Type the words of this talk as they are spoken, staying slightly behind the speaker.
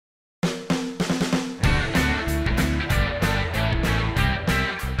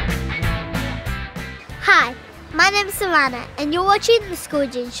name's Savannah and you're watching the School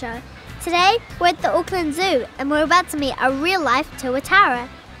Gene Show. Today we're at the Auckland Zoo and we're about to meet a real-life tuatara.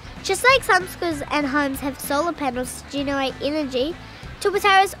 Just like some schools and homes have solar panels to generate energy,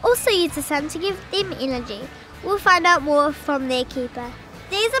 tuataras also use the sun to give them energy. We'll find out more from their keeper.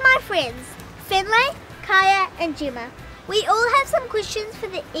 These are my friends, Finlay, Kaya and Gemma. We all have some questions for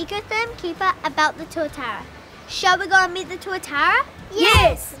the ecotherm keeper about the tuatara. Shall we go and meet the tuatara?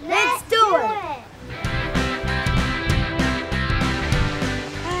 Yes, let's do it.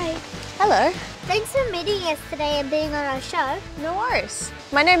 Hi. Hello. Thanks for meeting us today and being on our show. No worries.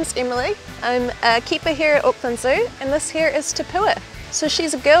 My name's Emily. I'm a keeper here at Auckland Zoo, and this here is Tapua. So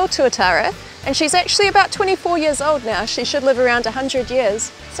she's a girl tuatara, and she's actually about 24 years old now. She should live around 100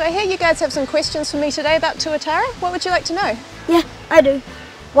 years. So I hear you guys have some questions for me today about tuatara. What would you like to know? Yeah, I do.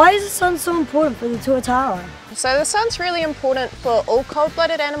 Why is the sun so important for the tuatara? So the sun's really important for all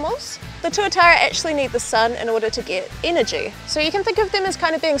cold-blooded animals. The tuatara actually need the sun in order to get energy. So you can think of them as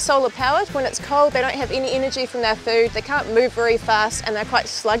kind of being solar powered. When it's cold, they don't have any energy from their food, they can't move very fast, and they're quite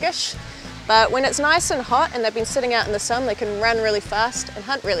sluggish. But when it's nice and hot and they've been sitting out in the sun, they can run really fast and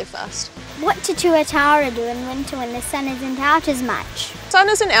hunt really fast. What do tuatara do in winter when the sun isn't out as much? Sun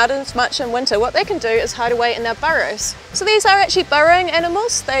isn't out as much in winter. What they can do is hide away in their burrows. So these are actually burrowing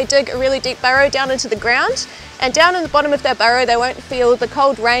animals. They dig a really deep burrow down into the ground, and down in the bottom of their burrow they won't feel the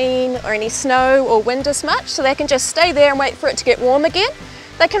cold rain or any snow or wind as much, so they can just stay there and wait for it to get warm again.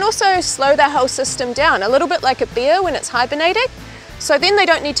 They can also slow their whole system down, a little bit like a bear when it's hibernating. So then they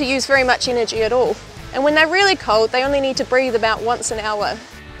don't need to use very much energy at all. And when they're really cold, they only need to breathe about once an hour.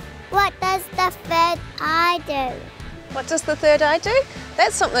 What does the third eye do? What does the third eye do?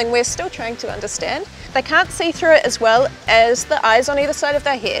 That's something we're still trying to understand. They can't see through it as well as the eyes on either side of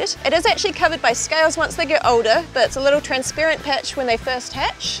their head. It is actually covered by scales once they get older, but it's a little transparent patch when they first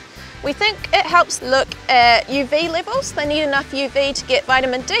hatch. We think it helps look at UV levels. They need enough UV to get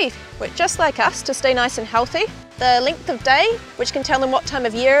vitamin D, which just like us, to stay nice and healthy. The length of day, which can tell them what time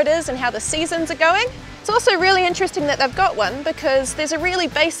of year it is and how the seasons are going. It's also really interesting that they've got one because there's a really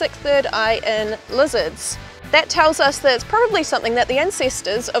basic third eye in lizards. That tells us that it's probably something that the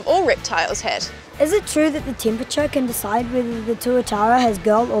ancestors of all reptiles had. Is it true that the temperature can decide whether the tuatara has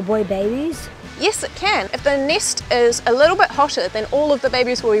girl or boy babies? Yes, it can. If the nest is a little bit hotter, then all of the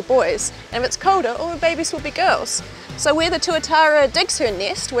babies will be boys. And if it's colder, all the babies will be girls. So where the tuatara digs her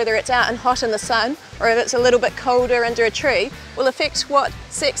nest, whether it's out and hot in the sun, or if it's a little bit colder under a tree, will affect what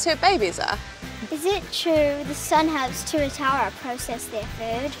sex her babies are. Is it true the sun helps tuatara process their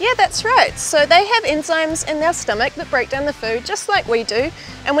food? Yeah, that's right. So they have enzymes in their stomach that break down the food just like we do.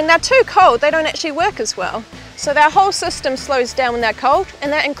 And when they're too cold, they don't actually work as well. So their whole system slows down when they're cold,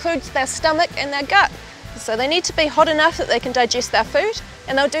 and that includes their stomach and their gut. So they need to be hot enough that they can digest their food,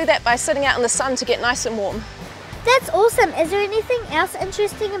 and they'll do that by sitting out in the sun to get nice and warm. That's awesome. Is there anything else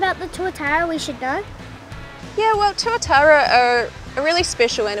interesting about the tuatara we should know? Yeah, well, tuatara are a really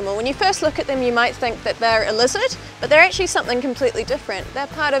special animal. When you first look at them, you might think that they're a lizard, but they're actually something completely different. They're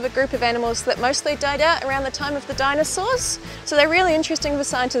part of a group of animals that mostly died out around the time of the dinosaurs. So they're really interesting for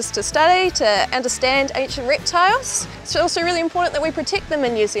scientists to study, to understand ancient reptiles. It's also really important that we protect them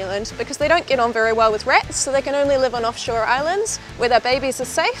in New Zealand because they don't get on very well with rats, so they can only live on offshore islands where their babies are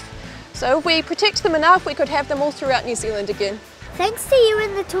safe. So if we protect them enough, we could have them all throughout New Zealand again. Thanks to you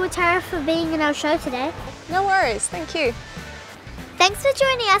and the tuatara for being in our show today. No worries, thank you. Thanks for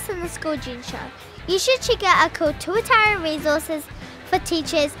joining us on the School Gene Show. You should check out our cool tuatara resources for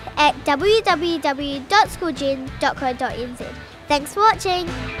teachers at www.schoolgene.co.nz. Thanks for watching.